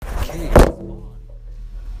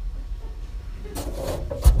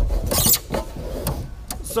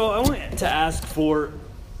So I want to ask for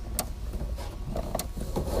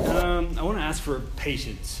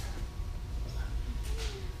patience.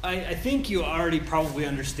 I think you already probably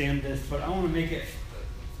understand this, but I want to make it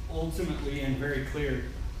ultimately and very clear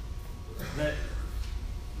that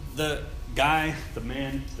the guy, the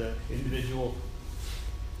man, the individual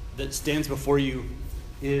that stands before you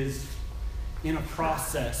is in a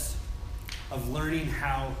process of learning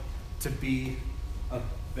how to be a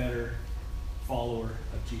better follower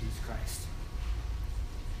of Jesus Christ.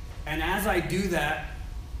 And as I do that,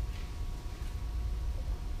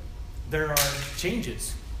 there are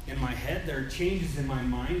changes in my head, there are changes in my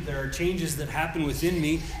mind, there are changes that happen within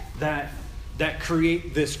me that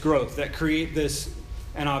create this growth, that create this,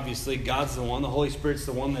 and obviously God's the one, the Holy Spirit's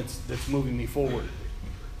the one that's moving me forward.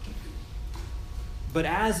 But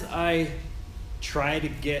as I try to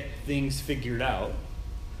get things figured out,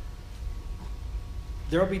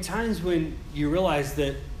 there will be times when you realize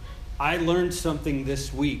that I learned something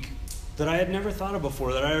this week that I had never thought of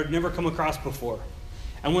before, that I had never come across before.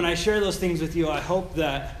 And when I share those things with you, I hope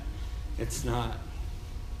that it's not,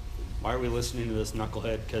 why are we listening to this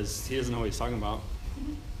knucklehead? Because he doesn't know what he's talking about.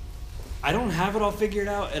 I don't have it all figured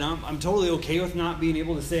out, and I'm totally okay with not being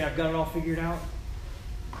able to say I've got it all figured out.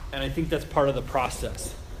 And I think that's part of the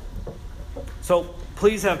process. So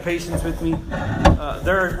please have patience with me.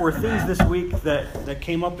 There were things this week that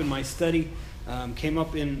came up in my study, came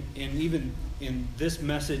up in even in this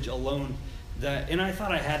message alone, and I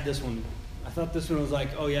thought I had this one. I thought this one was like,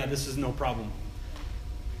 oh yeah, this is no problem.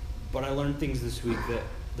 But I learned things this week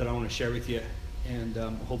that I want to share with you, and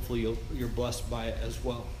hopefully you're blessed by it as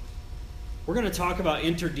well. We're going to talk about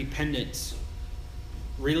interdependence,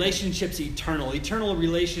 relationships eternal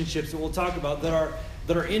relationships that we'll talk about that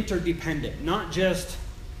are interdependent, not just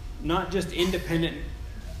independent,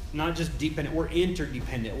 not just dependent. We're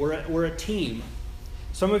interdependent. We're a team.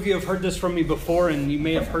 Some of you have heard this from me before, and you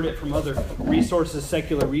may have heard it from other resources,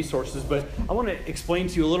 secular resources, but I want to explain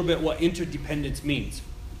to you a little bit what interdependence means.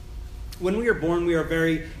 When we are born, we are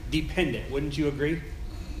very dependent. Wouldn't you agree?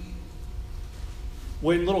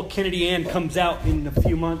 When little Kennedy Ann comes out in a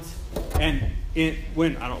few months, and we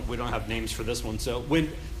don't have names for this one, so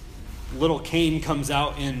when little Cain comes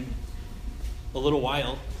out in a little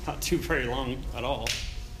while, not too very long at all,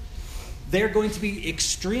 they're going to be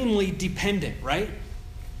extremely dependent, right?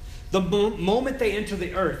 The moment they enter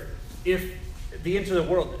the earth, if they enter the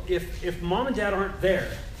world, if mom and dad aren't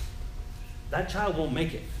there, that child won't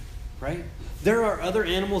make it, right? There are other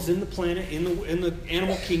animals in the planet, in the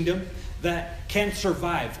animal kingdom, that can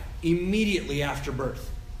survive immediately after birth.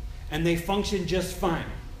 And they function just fine.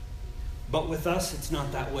 But with us, it's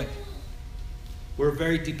not that way. We're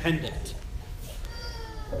very dependent.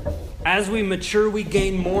 As we mature, we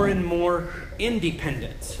gain more and more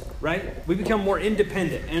independence, right? We become more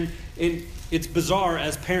independent. And it's bizarre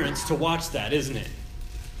as parents to watch that, isn't it?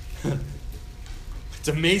 It's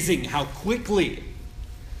amazing how quickly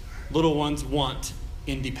little ones want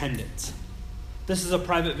independence. This is a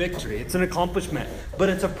private victory. It's an accomplishment, but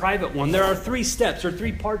it's a private one. There are 3 steps or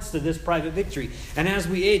 3 parts to this private victory. And as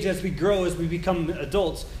we age, as we grow, as we become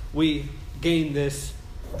adults, we gain this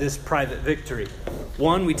private victory.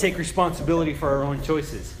 1, we take responsibility for our own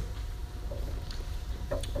choices.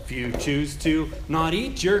 If you choose to not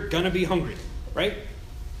eat, you're going to be hungry, right?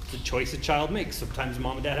 It's a choice a child makes. Sometimes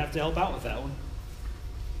mom and dad have to help out with that one.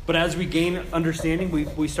 But as we gain understanding,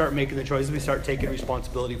 we start making the choices. We start taking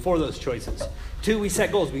responsibility for those choices. 2, we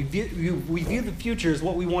set goals. We view the future as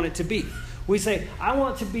what we want it to be. We say, I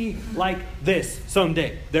want to be like this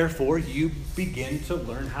someday. Therefore, you begin to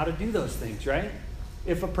learn how to do those things, right?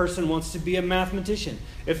 If a person wants to be a mathematician,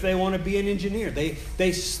 if they want to be an engineer,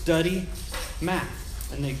 they study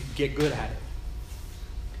math and they get good at it.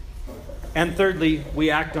 And thirdly, we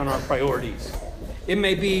act on our priorities. It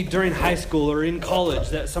may be during high school or in college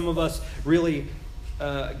that some of us really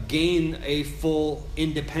gain a full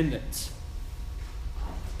independence.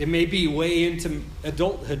 It may be way into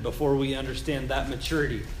adulthood before we understand that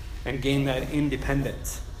maturity and gain that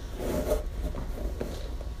independence.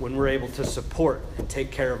 When we're able to support and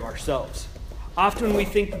take care of ourselves. Often we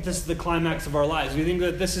think that this is the climax of our lives. We think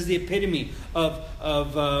that this is the epitome of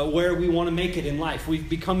where we want to make it in life. We've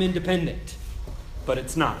become independent, but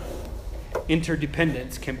it's not.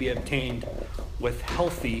 Interdependence can be obtained with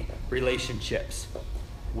healthy relationships.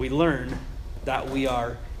 We learn that we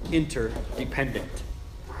are interdependent.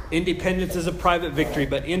 Independence is a private victory,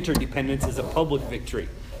 but interdependence is a public victory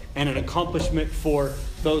and an accomplishment for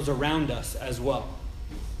those around us as well.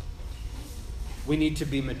 We need to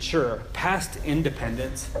be mature past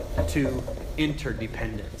independence to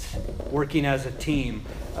interdependence, working as a team,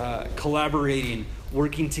 collaborating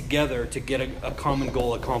working together to get a common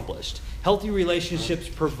goal accomplished. Healthy relationships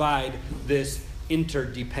provide this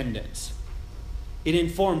interdependence. It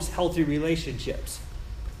informs healthy relationships.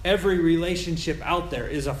 Every relationship out there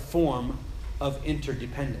is a form of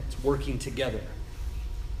interdependence, working together.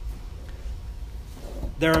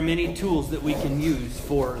 There are many tools that we can use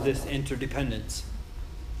for this interdependence.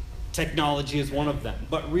 Technology is one of them.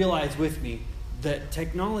 But realize with me that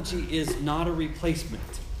technology is not a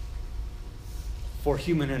replacement for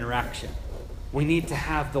human interaction. We need to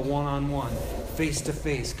have the one-on-one,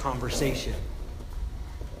 face-to-face conversation.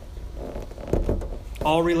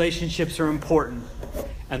 All relationships are important.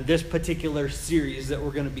 And this particular series that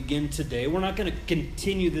we're going to begin today, we're not going to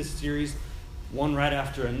continue this series one right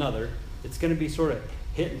after another. It's going to be sort of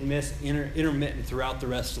hit and miss, intermittent throughout the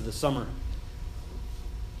rest of the summer.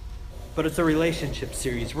 But it's a relationship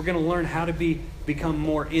series. We're going to learn how to become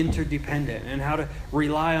more interdependent and how to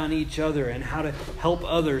rely on each other and how to help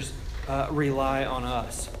others rely on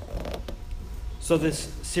us. So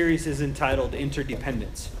this series is entitled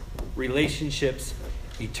Interdependence, Relationships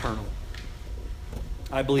Eternal.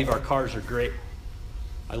 I believe our cars are great.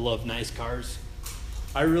 I love nice cars.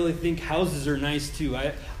 I really think houses are nice too.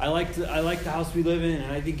 I like the house we live in,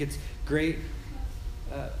 and I think it's great.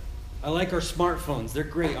 I like our smartphones. They're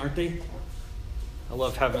great, aren't they? I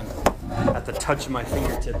love having at the touch of my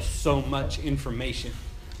fingertips so much information.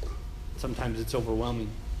 Sometimes it's overwhelming.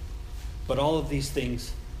 But all of these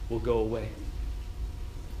things will go away.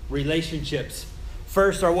 Relationships,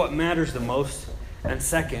 first, are what matters the most, and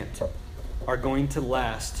second, are going to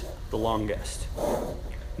last the longest.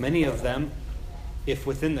 Many of them, if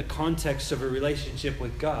within the context of a relationship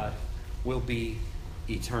with God, will be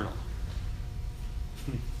eternal.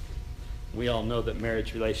 We all know that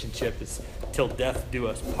marriage relationship is till death do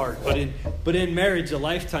us part. But in marriage, a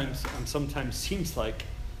lifetime sometimes seems like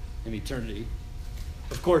an eternity.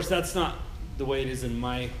 Of course, that's not the way it is in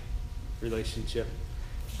my relationship.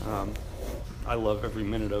 I love every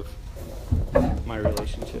minute of my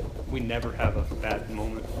relationship. We never have a bad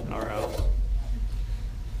moment in our house.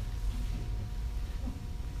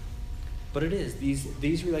 But it is.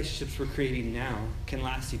 These relationships we're creating now can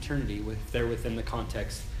last eternity if they're within the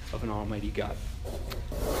context of an almighty God.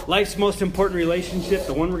 Life's most important relationship,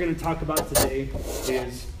 the one we're going to talk about today,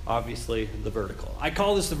 is obviously the vertical. I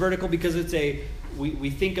call this the vertical because we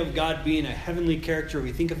think of God being a heavenly character.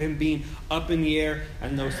 We think of him being up in the air.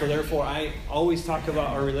 And so therefore, I always talk about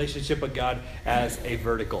our relationship with God as a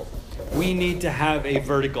vertical. We need to have a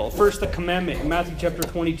vertical. First, the commandment in Matthew chapter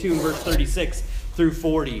 22, verse 36 through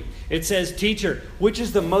 40. It says, "Teacher, which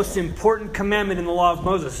is the most important commandment in the law of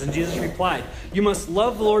Moses?" And Jesus replied, "You must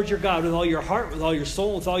love the Lord your God with all your heart, with all your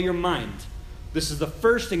soul, with all your mind. This is the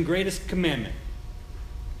first and greatest commandment.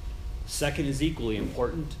 Second is equally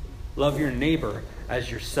important. Love your neighbor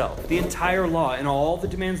as yourself. The entire law and all the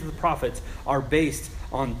demands of the prophets are based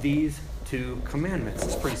on these two commandments."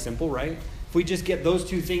 It's pretty simple, right? If we just get those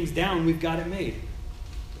two things down, we've got it made.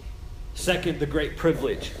 Second, the great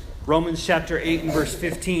privilege. Romans chapter 8 and verse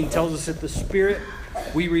 15 tells us that the Spirit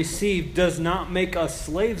we receive does not make us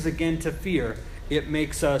slaves again to fear. It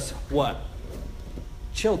makes us what?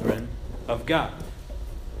 Children of God.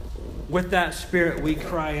 With that Spirit we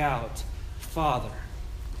cry out, Father.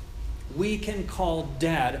 We can call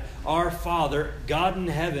Dad, our Father, God in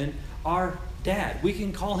heaven, our Dad. We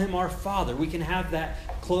can call him our Father. We can have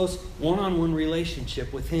that close one-on-one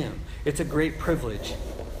relationship with him. It's a great privilege.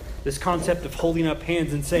 This concept of holding up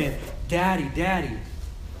hands and saying, Daddy, Daddy,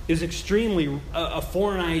 is extremely a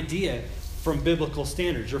foreign idea from biblical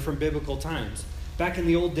standards or from biblical times. Back in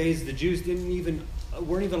the old days, the Jews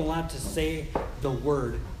weren't even allowed to say the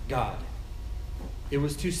word God. It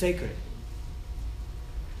was too sacred.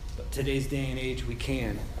 But today's day and age, we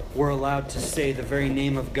can. We're allowed to say the very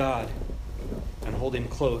name of God and hold him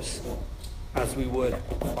close as we would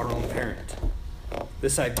our own parent.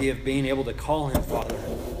 This idea of being able to call him Father,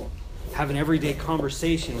 have an everyday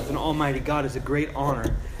conversation with an almighty God, is a great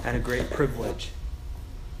honor and a great privilege.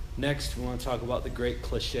 Next, we want to talk about the great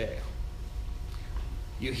cliche.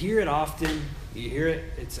 You hear it often. You hear it.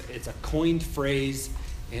 It's a coined phrase,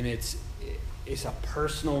 and it's a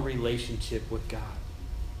personal relationship with God.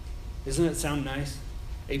 Doesn't it sound nice?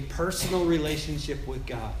 A personal relationship with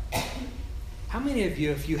God. How many of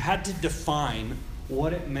you, if you had to define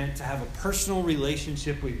what it meant to have a personal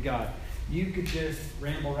relationship with God, you could just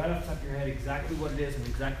ramble right off the top of your head exactly what it is and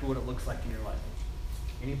exactly what it looks like in your life?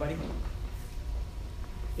 Anybody?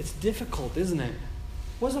 It's difficult, isn't it?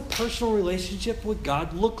 What does a personal relationship with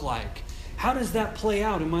God look like? How does that play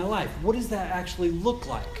out in my life? What does that actually look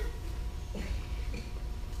like?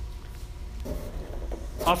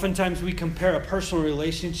 Oftentimes we compare a personal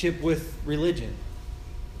relationship with religion.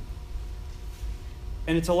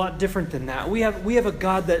 And it's a lot different than that. We have a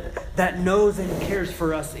God that knows and cares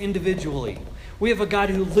for us individually. We have a God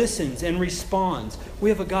who listens and responds. We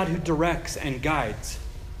have a God who directs and guides.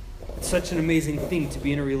 It's such an amazing thing to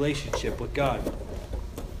be in a relationship with God.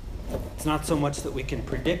 It's not so much that we can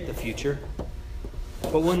predict the future,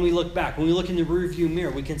 but when we look back, when we look in the rearview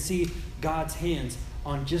mirror, we can see God's hands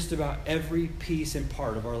on just about every piece and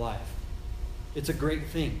part of our life. It's a great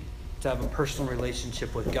thing to have a personal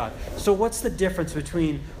relationship with God. So what's the difference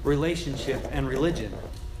between relationship and religion?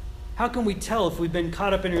 How can we tell if we've been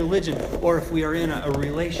caught up in religion or if we are in a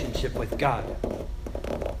relationship with God?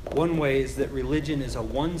 One way is that religion is a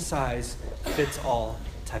one-size-fits-all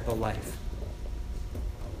type of life.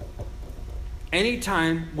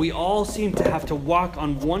 Anytime we all seem to have to walk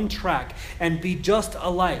on one track and be just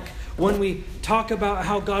alike, when we talk about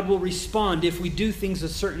how God will respond if we do things a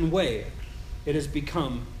certain way, it has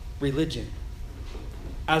become religion.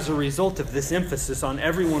 As a result of this emphasis on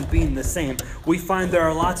everyone being the same, we find there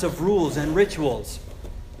are lots of rules and rituals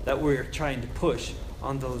that we're trying to push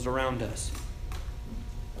on those around us.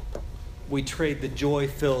 We trade the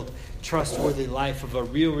joy-filled, trustworthy life of a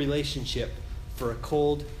real relationship for a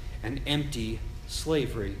cold and empty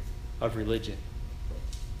slavery of religion.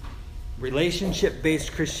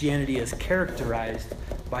 Relationship-based Christianity is characterized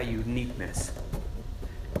by uniqueness.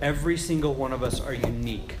 Every single one of us are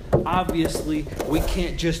unique. Obviously, we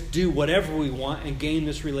can't just do whatever we want and gain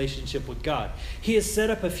this relationship with God. He has set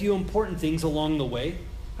up a few important things along the way.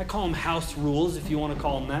 I call them house rules, if you want to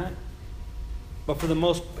call them that. But for the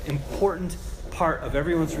most important part of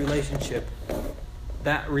everyone's relationship,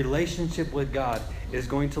 that relationship with God is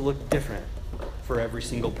going to look different for every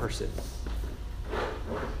single person.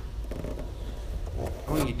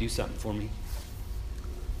 I want you to do something for me.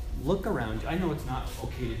 Look around. I know it's not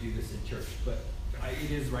okay to do this in church, but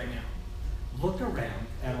it is right now. Look around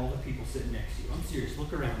at all the people sitting next to you. I'm serious.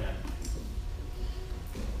 Look around at them.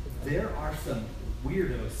 There are some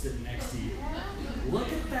weirdos sitting next to you. Look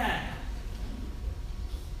at that.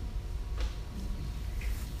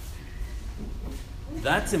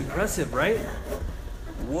 That's impressive, right?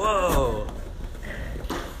 Whoa.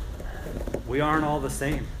 We aren't all the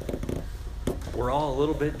same. We're all a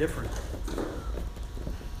little bit different.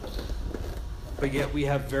 But yet we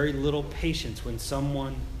have very little patience when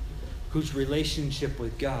someone whose relationship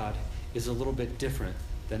with God is a little bit different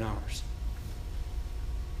than ours.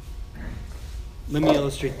 Let me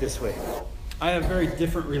illustrate this way. I have very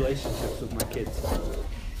different relationships with my kids.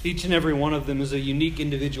 Each and every one of them is a unique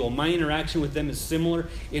individual. My interaction with them is similar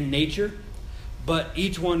in nature, but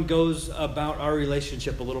each one goes about our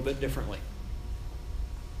relationship a little bit differently.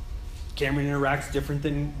 Cameron interacts different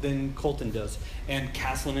than Colton does, and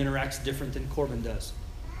Caslin interacts different than Corbin does.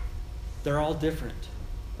 They're all different.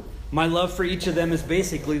 My love for each of them is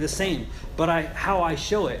basically the same, but how I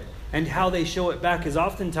show it and how they show it back is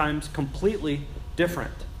oftentimes completely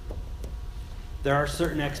different. There are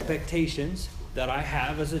certain expectations that I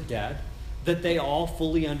have as a dad that they all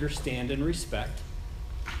fully understand and respect,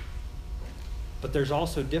 but there's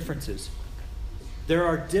also differences. There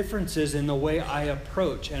are differences in the way I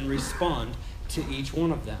approach and respond to each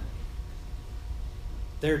one of them.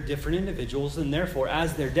 They're different individuals, and therefore,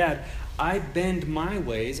 as their dad, I bend my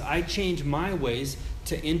ways, I change my ways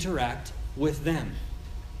to interact with them.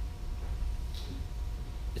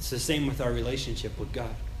 It's the same with our relationship with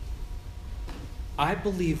God. I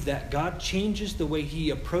believe that God changes the way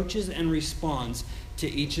He approaches and responds to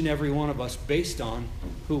each and every one of us based on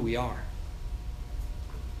who we are.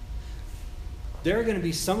 There are going to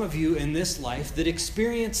be some of you in this life that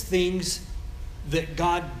experience things that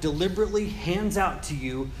God deliberately hands out to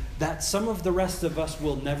you that some of the rest of us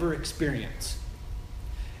will never experience.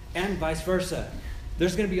 And vice versa.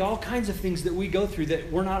 There's going to be all kinds of things that we go through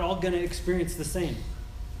that we're not all going to experience the same.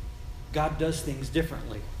 God does things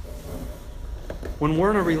differently. When we're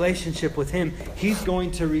in a relationship with Him, He's going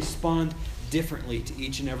to respond differently to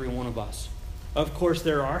each and every one of us. Of course,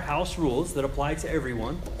 there are house rules that apply to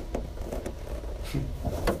everyone.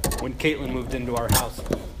 When Caitlin moved into our house,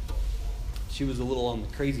 she was a little on the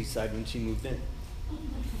crazy side when she moved in.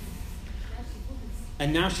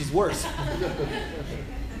 And now she's worse.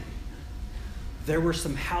 There were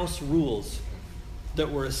some house rules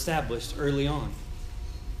that were established early on.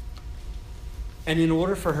 And in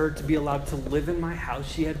order for her to be allowed to live in my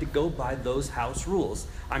house, she had to go by those house rules.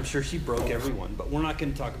 I'm sure she broke every one, but we're not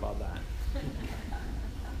going to talk about that.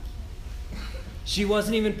 She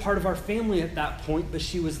wasn't even part of our family at that point, but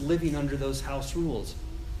she was living under those house rules.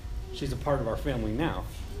 She's a part of our family now.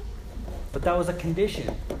 But that was a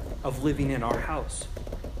condition of living in our house.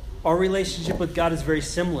 Our relationship with God is very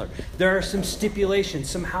similar. There are some stipulations,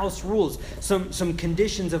 some house rules, some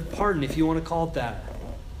conditions of pardon, if you want to call it that.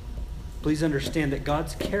 Please understand that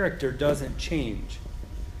God's character doesn't change.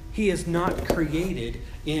 He is not created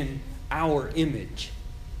in our image.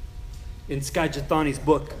 In Skye Jethani's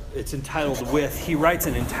book, it's entitled With, he writes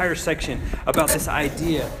an entire section about this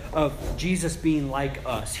idea of Jesus being like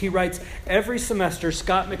us. He writes, every semester,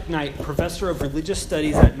 Scott McKnight, professor of religious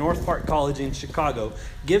studies at North Park College in Chicago,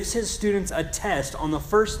 gives his students a test on the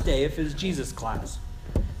first day of his Jesus class.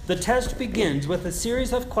 The test begins with a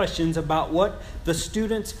series of questions about what the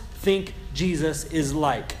students think Jesus is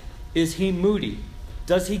like. Is he moody?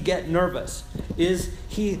 Does he get nervous? Is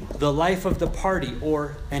he the life of the party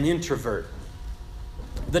or an introvert?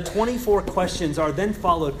 The 24 questions are then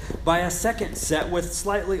followed by a second set with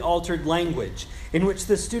slightly altered language, in which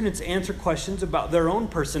the students answer questions about their own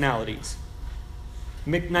personalities.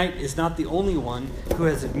 McKnight is not the only one who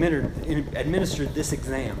has administered this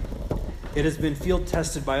exam. It has been field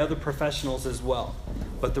tested by other professionals as well,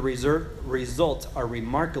 but the results are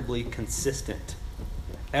remarkably consistent.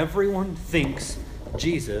 Everyone thinks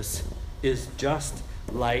Jesus is just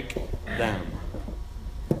like them.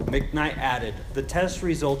 McKnight added, the test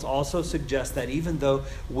results also suggest that even though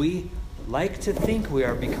we like to think we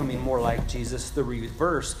are becoming more like Jesus, the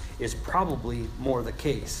reverse is probably more the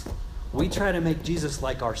case. We try to make Jesus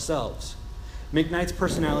like ourselves. McKnight's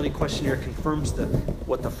personality questionnaire confirms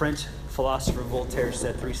what the French philosopher Voltaire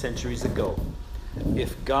said 3 centuries ago.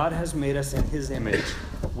 If God has made us in his image,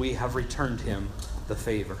 we have returned him the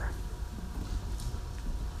favor.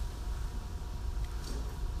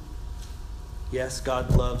 Yes,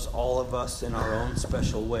 God loves all of us in our own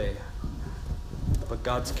special way, but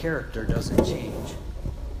God's character doesn't change.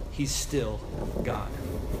 He's still God.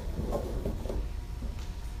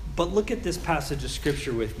 But look at this passage of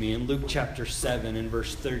Scripture with me in Luke chapter 7 and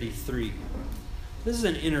verse 33. This is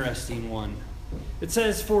an interesting one. It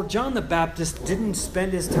says, for John the Baptist didn't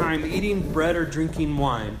spend his time eating bread or drinking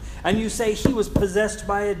wine, and you say he was possessed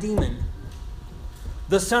by a demon.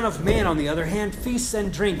 The Son of Man, on the other hand, feasts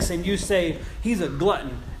and drinks, and you say he's a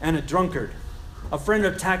glutton and a drunkard, a friend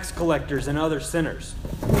of tax collectors and other sinners.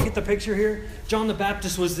 You get the picture here? John the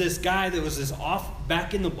Baptist was this guy that was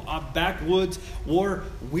back in the backwoods, wore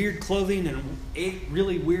weird clothing and ate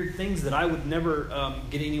really weird things that I would never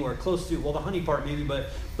get anywhere close to. Well, the honey part maybe, but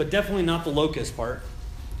definitely not the locust part.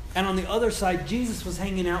 And on the other side, Jesus was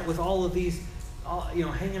hanging out with all of these,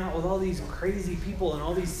 hanging out with all these crazy people and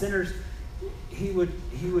all these sinners. He would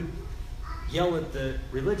yell at the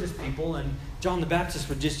religious people, and John the Baptist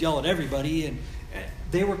would just yell at everybody, and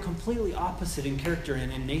they were completely opposite in character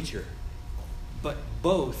and in nature. But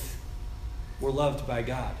both were loved by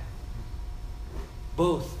God.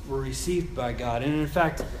 Both were received by God, and in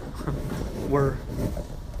fact,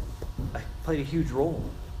 played a huge role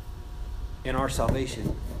in our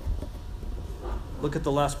salvation. Look at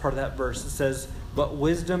the last part of that verse. It says, but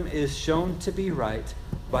wisdom is shown to be right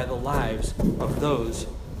by the lives of those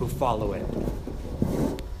who follow it.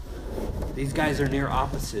 These guys are near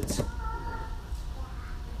opposites.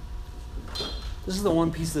 This is the one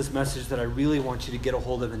piece of this message that I really want you to get a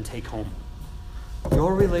hold of and take home.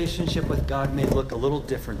 Your relationship with God may look a little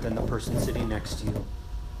different than the person sitting next to you.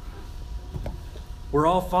 We're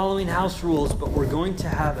all following house rules, but we're going to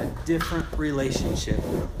have a different relationship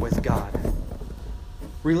with God.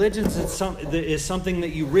 Religion is something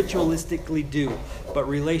that you ritualistically do, but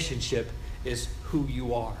relationship is who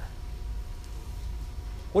you are.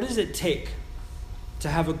 What does it take to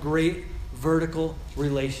have a great vertical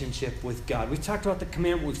relationship with God? We've talked about the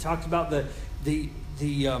commandment. We've talked about that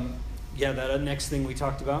next thing we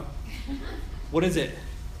talked about. What is it?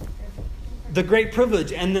 The great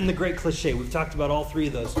privilege, and then the great cliche. We've talked about all three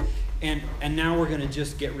of those. And now we're going to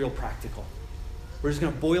just get real practical. We're just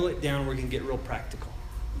going to boil it down. We're going to get real practical.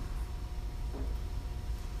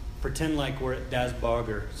 Pretend like we're at Dasbog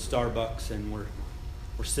or Starbucks and we're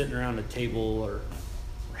sitting around a table, or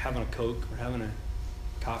we're having a Coke, we're having a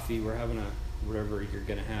coffee, we're having a whatever you're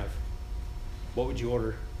going to have. What would you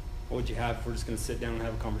order? What would you have? We're just going to sit down and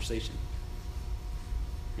have a conversation.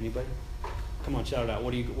 Anybody? Come on, shout it out.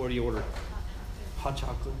 What do you order? Hot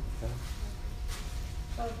chocolate?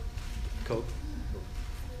 Yeah. Coke.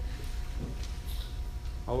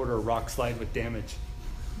 I'll order a rock slide with damage.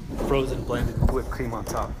 Frozen blended with whipped cream on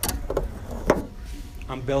top.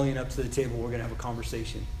 I'm bellying up to the table. We're going to have a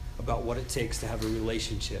conversation about what it takes to have a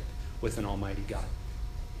relationship with an almighty God.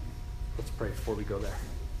 Let's pray before we go there.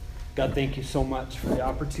 God, thank you so much for the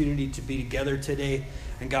opportunity to be together today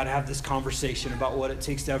and God, have this conversation about what it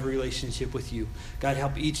takes to have a relationship with you. God,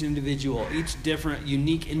 help each individual, each different,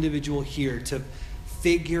 unique individual here to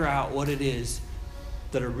figure out what it is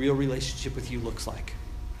that a real relationship with you looks like.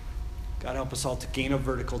 God, help us all to gain a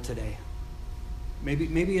vertical today.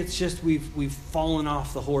 Maybe it's just we've fallen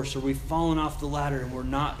off the horse or we've fallen off the ladder and we're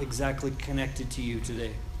not exactly connected to you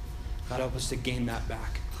today. God, help us to gain that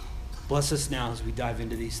back. Bless us now as we dive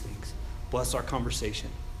into these things. Bless our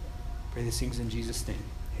conversation. Pray these things in Jesus' name.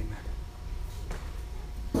 Amen.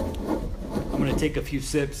 I'm going to take a few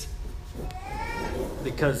sips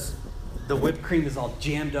because the whipped cream is all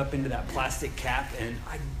jammed up into that plastic cap, and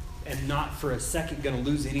I am not for a second going to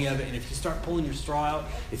lose any of it. And if you start pulling your straw out,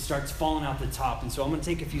 it starts falling out the top. And so I'm going to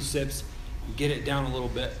take a few sips and get it down a little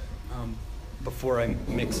bit before I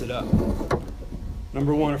mix it up.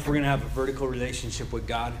 Number one, if we're going to have a vertical relationship with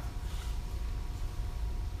God,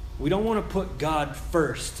 we don't want to put God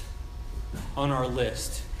first on our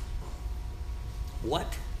list.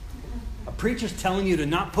 What? A preacher's telling you to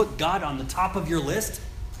not put God on the top of your list?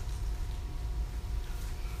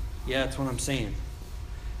 Yeah, that's what I'm saying.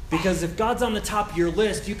 Because if God's on the top of your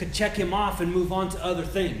list, you could check him off and move on to other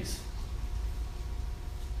things.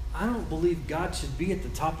 I don't believe God should be at the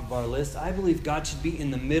top of our list. I believe God should be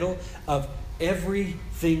in the middle of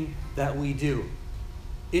everything that we do.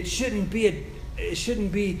 It shouldn't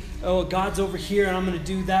be, oh, God's over here and I'm going to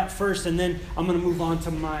do that first and then I'm going to move on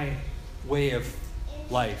to my way of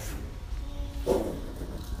life.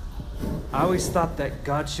 I always thought that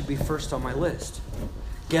God should be first on my list.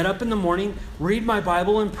 Get up in the morning, read my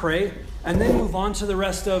Bible and pray, and then move on to the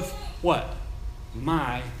rest of what?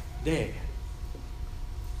 My day.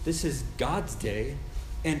 This is God's day,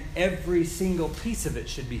 and every single piece of it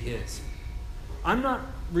should be his. I'm not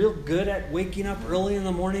real good at waking up early in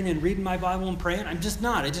the morning and reading my Bible and praying. I'm just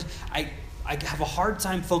not. I have a hard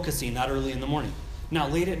time focusing that early in the morning. Now,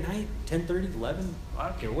 late at night, 10:30, 11, I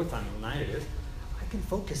don't care what time of the night it is, I can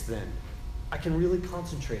focus then. I can really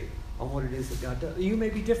concentrate on what it is that God does. You may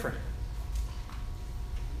be different.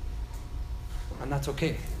 And that's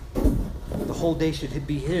okay. The whole day should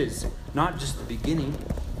be his, not just the beginning.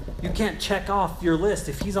 You can't check off your list.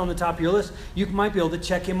 If he's on the top of your list, you might be able to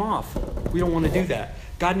check him off. We don't want to do that.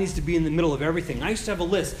 God needs to be in the middle of everything. I used to have a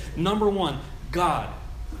list. Number 1, God.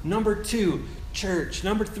 Number 2, church.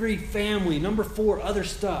 Number 3, family. Number 4, other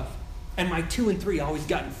stuff. And my 2 and 3 always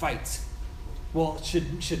got in fights. Well, should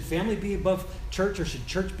family be above church or should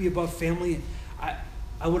church be above family?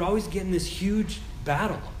 I would always get in this huge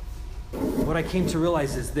battle. What I came to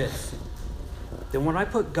realize is this, that when I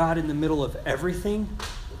put God in the middle of everything,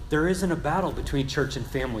 there isn't a battle between church and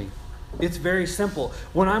family. It's very simple.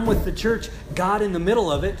 When I'm with the church, God in the middle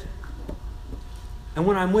of it. And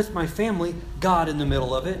when I'm with my family, God in the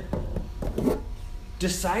middle of it.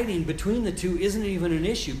 Deciding between the two isn't even an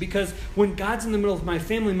issue, because when God's in the middle of my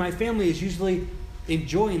family is usually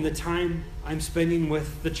enjoying the time I'm spending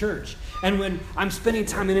with the church. And when I'm spending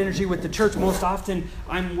time and energy with the church, most often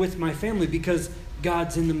I'm with my family because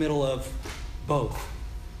God's in the middle of both.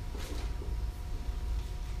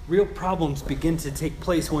 Real problems begin to take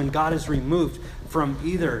place when God is removed from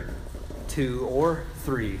either 2 or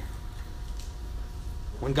 3.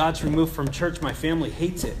 When God's removed from church, my family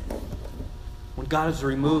hates it. When God is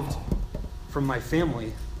removed from my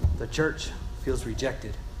family, the church feels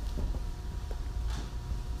rejected.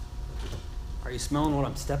 Are you smelling what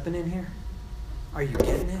I'm stepping in here? Are you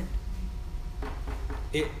getting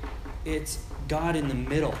it? It's God in the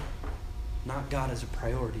middle, not God as a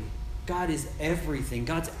priority. God is everything.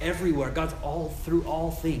 God's everywhere. God's all through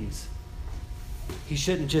all things. He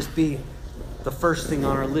shouldn't just be the first thing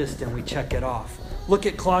on our list and we check it off. Look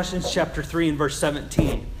at Colossians chapter 3 and verse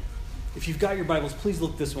 17. If you've got your Bibles, please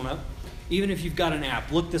look this one up. Even if you've got an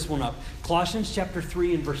app, look this one up. Colossians chapter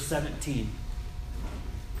 3 and verse 17.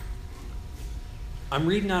 I'm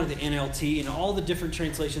reading out of the NLT, and all the different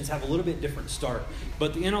translations have a little bit different start.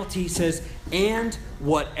 But the NLT says, and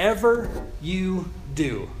whatever you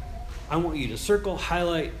do. I want you to circle,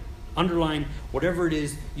 highlight, underline, whatever it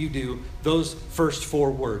is you do, those first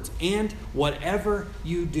 4 words. And whatever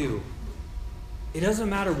you do. It doesn't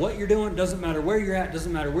matter what you're doing. It doesn't matter where you're at. It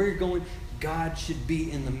doesn't matter where you're going. God should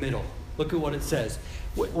be in the middle. Look at what it says.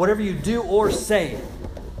 Whatever you do or say,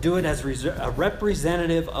 do it as a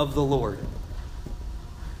representative of the Lord.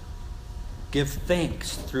 Give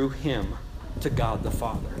thanks through him to God the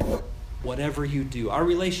Father. Whatever you do. Our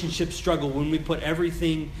relationships struggle when we put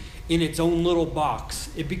everything in its own little box.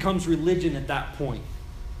 It becomes religion at that point.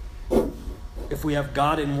 If we have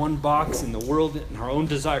God in one box and the world and our own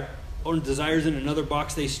desires in another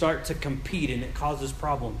box, they start to compete and it causes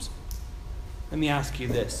problems. Let me ask you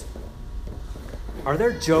this. Are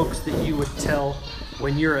there jokes that you would tell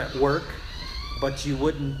when you're at work, but you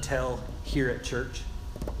wouldn't tell here at church?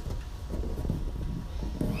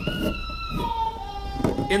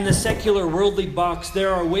 In the secular worldly box,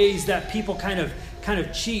 there are ways that people kind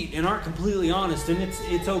of cheat and aren't completely honest, and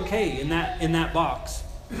it's okay in that box.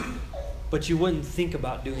 But you wouldn't think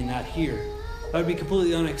about doing that here. That would be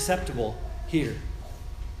completely unacceptable here.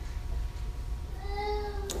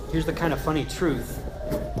 Here's the kind of funny truth.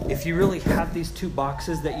 If you really have these two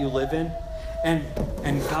boxes that you live in,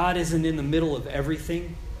 and God isn't in the middle of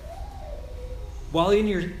everything, while in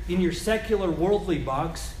your secular worldly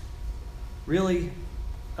box, really,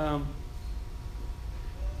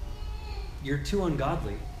 you're too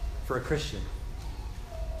ungodly for a Christian.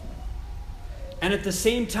 And at the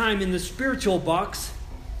same time, in the spiritual box,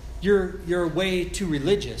 you're way too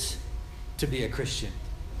religious to be a Christian.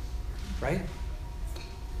 Right?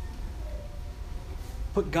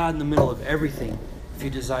 Put God in the middle of everything if you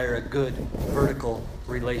desire a good vertical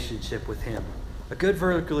relationship with Him. A good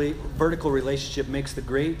vertical relationship makes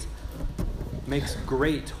great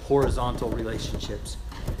horizontal relationships.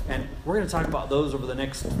 And we're going to talk about those over the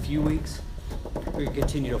next few weeks. We're going to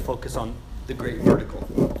continue to focus on the great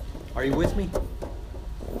vertical. Are you with me?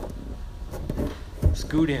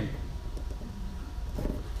 Scoot in.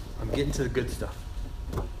 I'm getting to the good stuff.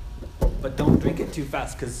 But don't drink it too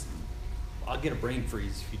fast, because I'll get a brain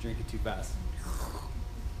freeze if you drink it too fast.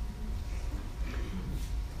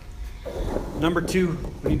 Number 2,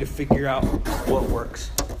 we need to figure out what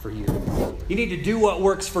works for you. You need to do what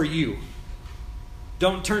works for you.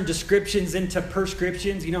 Don't turn descriptions into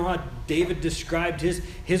prescriptions. You know how David described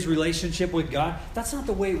his relationship with God? That's not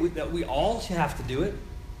the way that we all should have to do it.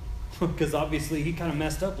 Because obviously he kind of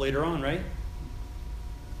messed up later on, right?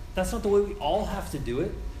 That's not the way we all have to do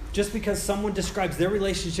it. Just because someone describes their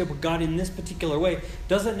relationship with God in this particular way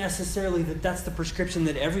doesn't necessarily that's the prescription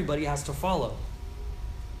that everybody has to follow.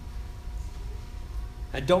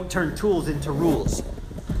 And don't turn tools into rules.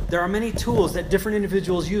 There are many tools that different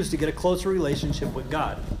individuals use to get a closer relationship with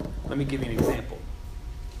God. Let me give you an example.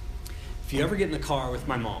 If you ever get in the car with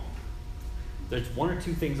my mom, there's one or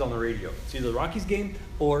two things on the radio. It's either the Rockies game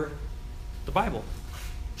or the Bible.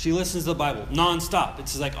 She listens to the Bible nonstop.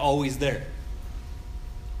 It's like always there.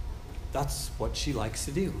 That's what she likes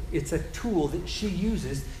to do. It's a tool that she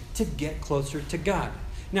uses to get closer to God.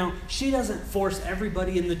 Now, she doesn't force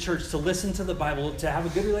everybody in the church to listen to the Bible, to have a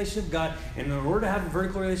good relationship with God. And in order to have a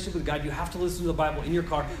vertical relationship with God, you have to listen to the Bible in your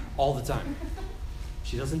car all the time.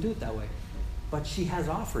 She doesn't do it that way. But she has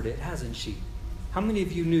offered it, hasn't she? How many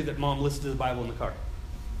of you knew that Mom listened to the Bible in the car?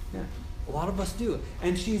 Yeah, a lot of us do.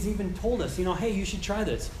 And she's even told us, hey, you should try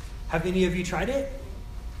this. Have any of you tried it?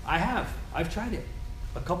 I have. I've tried it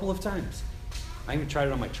a couple of times. I even tried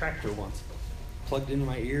it on my tractor once. Plugged it in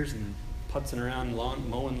my ears and putzing around lawn,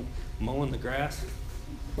 mowing the grass.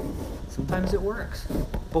 Sometimes it works.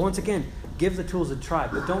 But once again, give the tools a try,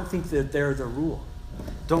 but don't think that they're the rule.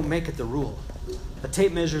 Don't make it the rule. A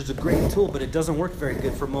tape measure is a great tool, but it doesn't work very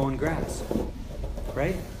good for mowing grass.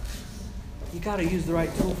 Right? You got to use the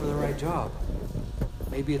right tool for the right job.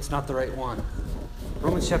 Maybe it's not the right one.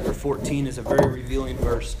 Romans chapter 14 is a very revealing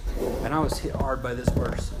verse, and I was hit hard by this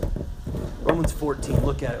verse. Romans 14,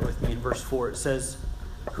 look at it with me in verse 4. It says,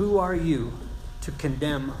 "Who are you to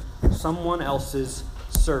condemn someone else's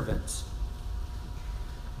servants?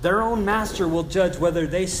 Their own master will judge whether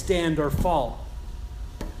they stand or fall.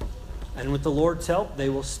 And with the Lord's help, they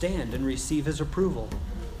will stand and receive His approval."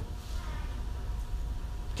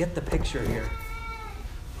 Get the picture here.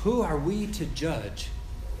 Who are we to judge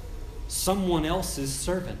someone else's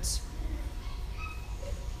servants?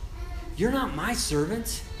 You're not my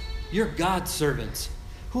servants. You're God's servants.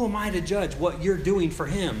 Who am I to judge what you're doing for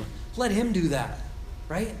Him? Let Him do that,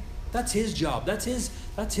 right? That's His job. That's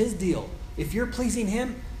his deal. If you're pleasing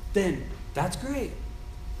Him, then that's great.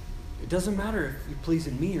 It doesn't matter if you're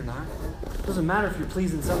pleasing me or not. It doesn't matter if you're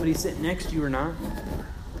pleasing somebody sitting next to you or not.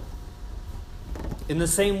 In the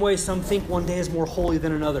same way, some think one day is more holy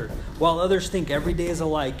than another, while others think every day is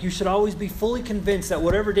alike. You should always be fully convinced that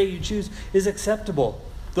whatever day you choose is acceptable.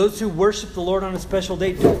 Those who worship the Lord on a special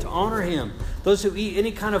day do it to honor Him. Those who eat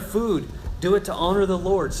any kind of food do it to honor the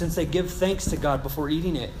Lord, since they give thanks to God before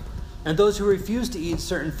eating it. And those who refuse to eat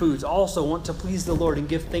certain foods also want to please the Lord and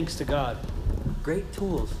give thanks to God. Great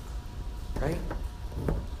tools, right?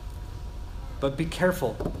 But be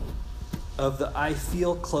careful of the "I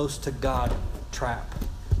feel close to God" trap.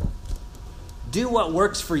 Do what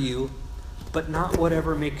works for you, but not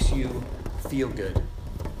whatever makes you feel good.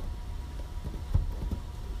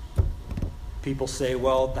 People say,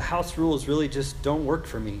 well, the house rules really just don't work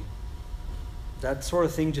for me. that sort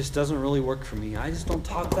of thing just doesn't really work for me. I just don't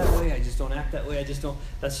talk that way. I just don't act that way.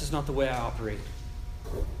 That's just not the way I operate.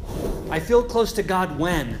 I feel close to God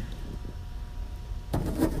when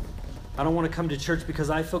I don't want to come to church because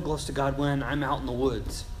I feel close to God when I'm out in the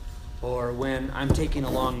woods, or when I'm taking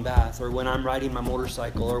a long bath, or when I'm riding my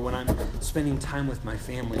motorcycle, or when I'm spending time with my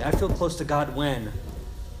family. I feel close to God when.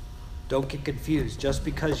 Don't get confused. Just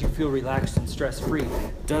because you feel relaxed and stress-free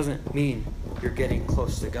doesn't mean you're getting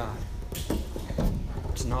close to God.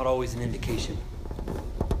 It's not always an indication.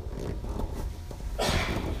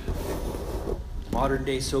 Modern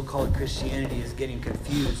day so-called Christianity is getting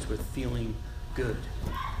confused with feeling good.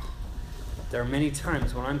 There are many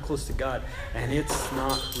times when I'm close to God and it's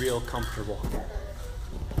not real comfortable.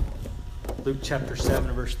 Luke chapter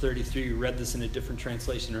 7, verse 33, we read this in a different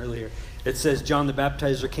translation earlier. It says, John the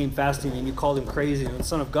Baptizer came fasting and you called him crazy, and the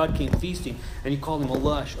Son of God came feasting and you called him a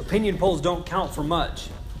lush. Opinion polls don't count for much,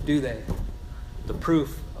 do they? The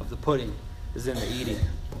proof of the pudding is in the eating.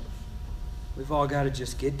 We've all got to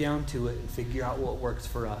just get down to it and figure out what works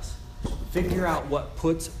for us. Figure out what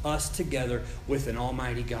puts us together with an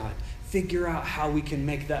almighty God. Figure out how we can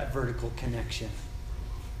make that vertical connection.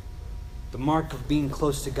 The mark of being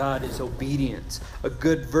close to God is obedience. A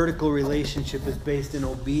good vertical relationship is based in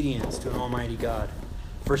obedience to an almighty God.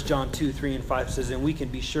 1 John 2, 3 and 5 says, and we can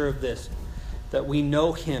be sure of this, that we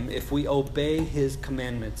know him if we obey his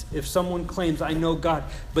commandments. If someone claims, I know God,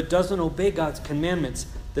 but doesn't obey God's commandments,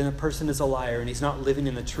 then the person is a liar and he's not living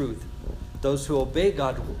in the truth. Those who obey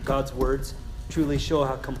God's words truly show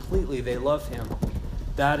how completely they love him.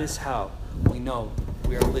 That is how we know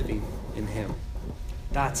we are living in him.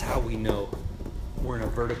 That's how we know we're in a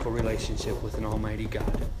vertical relationship with an almighty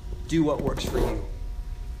God. Do what works for you.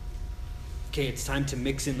 Okay, it's time to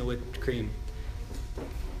mix in the whipped cream.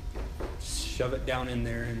 Shove it down in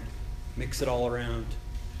there and mix it all around.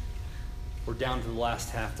 We're down to the last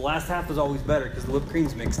half. The last half is always better because the whipped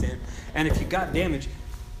cream's mixed in. And if you got damage,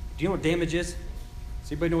 do you know what damage is?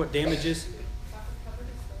 Does anybody know what damage is?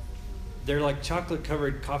 They're like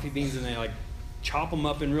chocolate-covered coffee beans, and they like chop them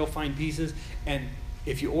up in real fine pieces. And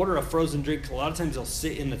if you order a frozen drink, a lot of times they'll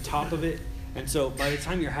sit in the top of it. And so by the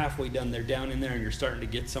time you're halfway done, they're down in there and you're starting to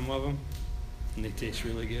get some of them. And they taste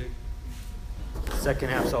really good. Second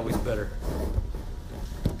half's always better.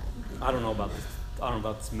 I don't know about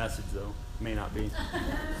this message, though. May not be.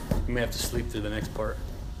 You may have to sleep through the next part.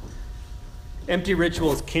 Empty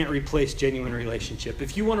rituals can't replace genuine relationship.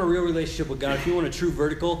 If you want a real relationship with God, if you want a true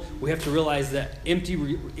vertical, we have to realize that empty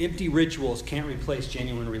rituals can't replace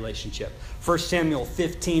genuine relationship. 1 Samuel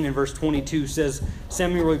 15 and verse 22 says,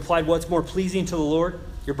 Samuel replied, what's more pleasing to the Lord,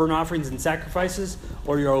 your burnt offerings and sacrifices,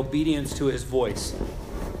 or your obedience to his voice?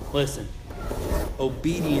 Listen,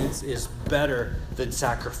 obedience is better than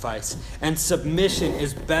sacrifice, and submission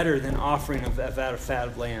is better than offering of fat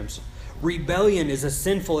of lambs. Rebellion is as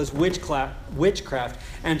sinful as witchcraft,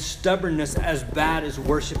 and stubbornness as bad as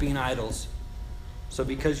worshiping idols. So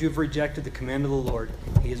because you've rejected the command of the Lord,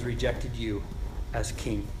 he has rejected you as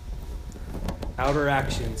king. Outer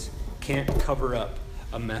actions can't cover up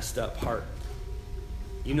a messed up heart.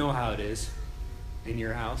 You know how it is in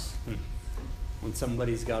your house when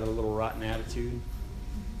somebody's got a little rotten attitude.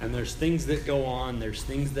 And there's things that go on, there's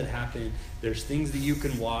things that happen, there's things that you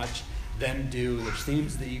can watch them do, there's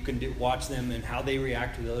things that you can do, watch them and how they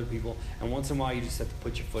react with other people, and once in a while you just have to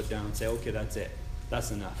put your foot down and say, okay, that's it.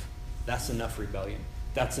 That's enough. That's enough rebellion.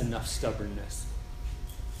 That's enough stubbornness.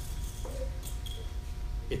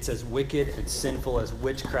 It's as wicked and sinful as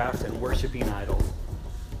witchcraft and worshiping idols.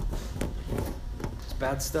 It's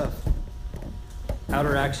bad stuff.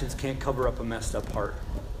 Outer actions can't cover up a messed up heart.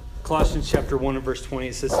 Colossians chapter 1 and verse 20,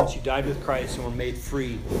 it says, since you died with Christ and were made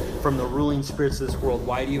free from the ruling spirits of this world,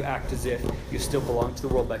 why do you act as if you still belong to the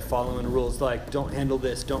world by following rules like don't handle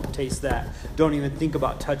this, don't taste that, don't even think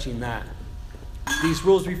about touching that? These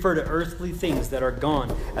rules refer to earthly things that are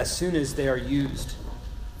gone as soon as they are used.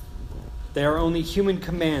 They are only human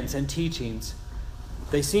commands and teachings.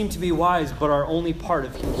 They seem to be wise, but are only part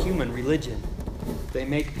of human religion. They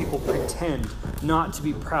make people pretend not to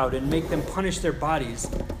be proud and make them punish their bodies,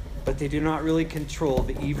 but they do not really control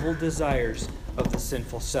the evil desires of the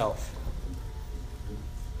sinful self.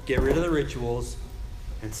 Get rid of the rituals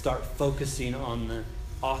and start focusing on the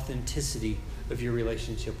authenticity of your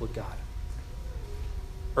relationship with God.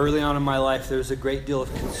 Early on in my life, there was a great deal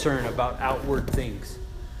of concern about outward things,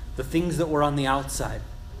 the things that were on the outside.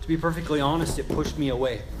 To be perfectly honest, it pushed me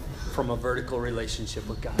away from a vertical relationship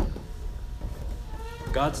with God.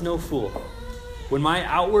 God's no fool. When my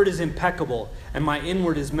outward is impeccable and my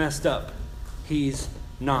inward is messed up, he's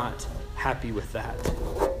not happy with that.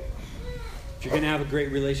 If you're going to have a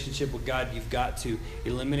great relationship with God, you've got to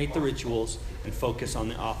eliminate the rituals and focus on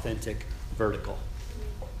the authentic vertical.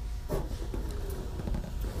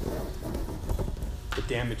 The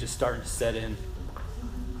damage is starting to set in.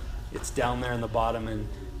 It's down there in the bottom, and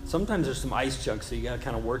sometimes there's some ice chunks, so you got to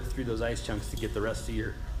kind of work through those ice chunks to get the rest of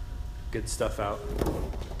your good stuff out.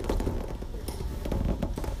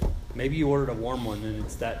 Maybe you ordered a warm one, and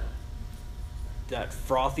it's that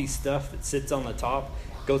frothy stuff that sits on the top,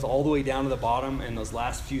 goes all the way down to the bottom, and those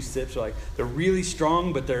last few sips are like, they're really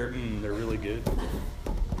strong, but they're really good.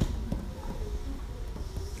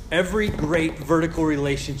 Every great vertical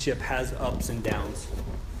relationship has ups and downs.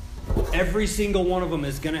 Every single one of them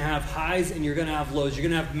is going to have highs and you're going to have lows. You're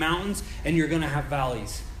going to have mountains and you're going to have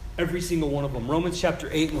valleys. Every single one of them. Romans chapter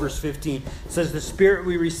 8 and verse 15 says, the Spirit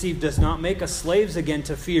we receive does not make us slaves again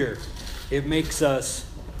to fear. It makes us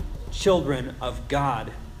children of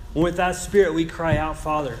God. And with that Spirit we cry out,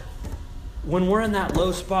 Father. When we're in that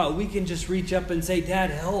low spot, we can just reach up and say, Dad,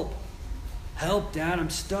 help. Help, Dad, I'm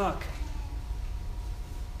stuck.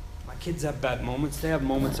 My kids have bad moments. They have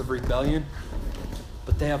moments of rebellion.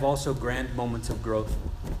 But they have also grand moments of growth.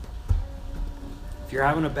 If you're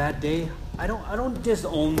having a bad day, I don't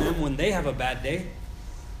disown them when they have a bad day.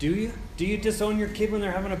 Do you? Do you disown your kid when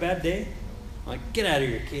they're having a bad day? I'm like, get out of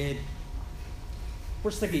here, kid.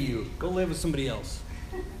 We're sick of you. Go live with somebody else.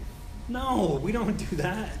 No, we don't do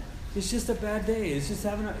that. It's just a bad day. It's just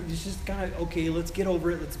kind of, okay, let's get over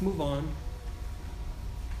it. Let's move on.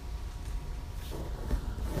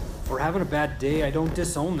 If we're having a bad day, I don't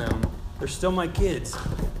disown them. They're still my kids.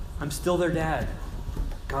 I'm still their dad.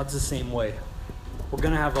 God's the same way. We're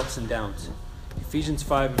going to have ups and downs. Ephesians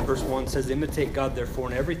 5 verse 1 says, imitate God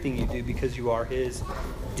therefore in everything you do because you are His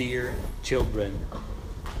dear children.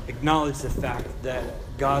 Acknowledge the fact that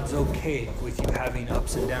God's okay with you having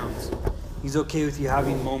ups and downs. He's okay with you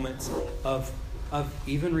having moments of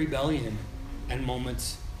even rebellion and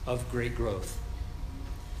moments of great growth.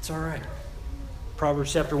 It's all right.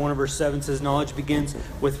 Proverbs chapter 1 verse 7 says, knowledge begins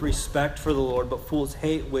with respect for the Lord, but fools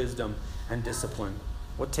hate wisdom and discipline.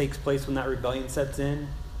 What takes place when that rebellion sets in?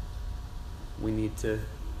 We need to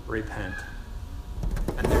repent.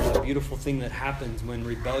 And there's a beautiful thing that happens when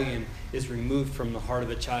rebellion is removed from the heart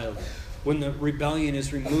of a child. When the rebellion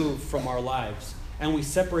is removed from our lives and we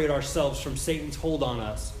separate ourselves from Satan's hold on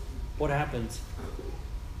us, what happens?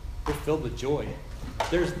 We're filled with joy.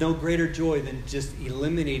 There's no greater joy than just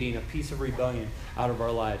eliminating a piece of rebellion out of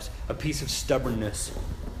our lives, a piece of stubbornness.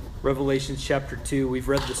 Revelation chapter 2, we've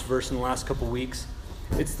read this verse in the last couple weeks.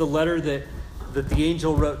 It's the letter that the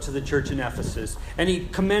angel wrote to the church in Ephesus. And he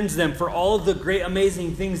commends them for all of the great,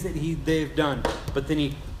 amazing things that they've done. But then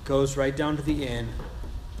he goes right down to the end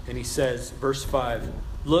and he says, verse 5,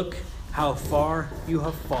 look how far you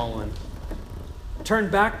have fallen. Turn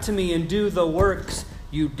back to me and do the works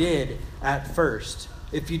you did at first.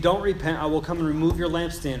 If you don't repent, I will come and remove your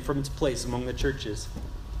lampstand from its place among the churches.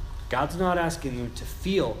 God's not asking them to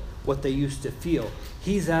feel what they used to feel.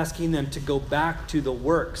 He's asking them to go back to the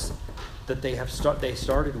works that they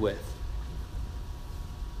started with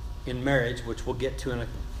in marriage, which we'll get to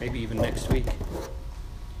maybe even next week.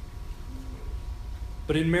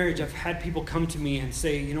 But in marriage, I've had people come to me and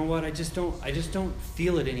say, you know what, I just don't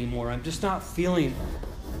feel it anymore. I'm just not feeling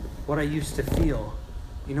what I used to feel.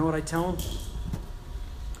 You know what I tell them?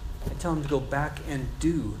 I tell them to go back and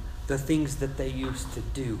do the things that they used to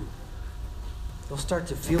do. You'll start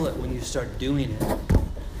to feel it when you start doing it.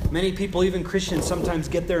 Many people, even Christians, sometimes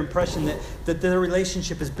get their impression that their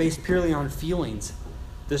relationship is based purely on feelings.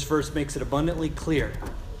 This verse makes it abundantly clear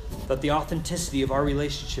that the authenticity of our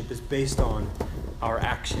relationship is based on our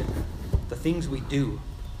action, the things we do.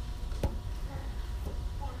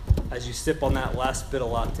 As you sip on that last bit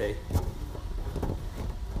of latte,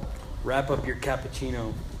 wrap up your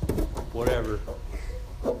cappuccino, whatever.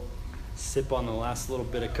 Sip on the last little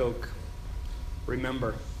bit of Coke.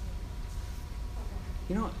 Remember,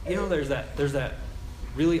 you know, there's that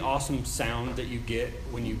really awesome sound that you get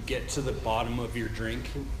when you get to the bottom of your drink.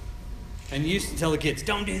 And you used to tell the kids,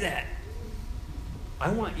 don't do that.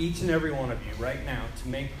 I want each and every one of you right now to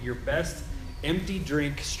make your best empty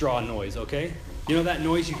drink straw noise, okay? You know that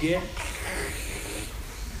noise you get?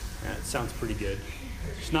 That sounds pretty good.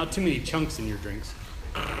 There's not too many chunks in your drinks.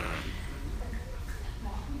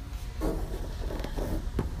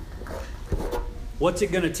 What's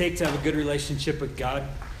it going to take to have a good relationship with God?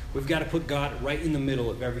 We've got to put God right in the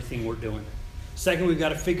middle of everything we're doing. Second, we've got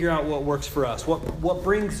to figure out what works for us. What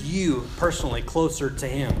brings you personally closer to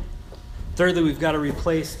Him? Thirdly, we've got to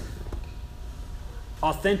replace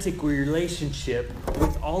authentic relationship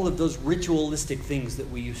with all of those ritualistic things that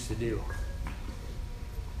we used to do.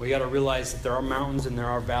 We got to realize that there are mountains and there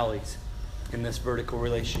are valleys in this vertical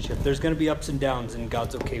relationship. There's going to be ups and downs, and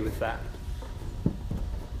God's okay with that.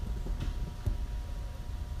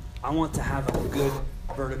 I want to have a good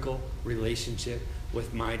vertical relationship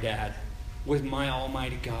with my dad, with my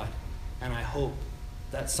Almighty God. And I hope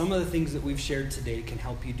that some of the things that we've shared today can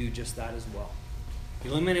help you do just that as well.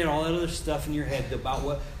 Eliminate all that other stuff in your head about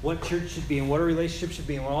what church should be and what a relationship should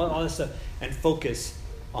be and all this stuff, and focus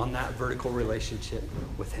on that vertical relationship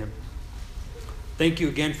with Him. Thank you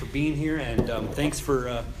again for being here, and thanks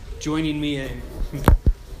for joining me in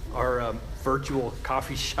our virtual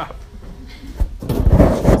coffee shop.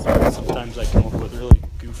 Sometimes I come up with really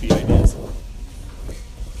goofy ideas.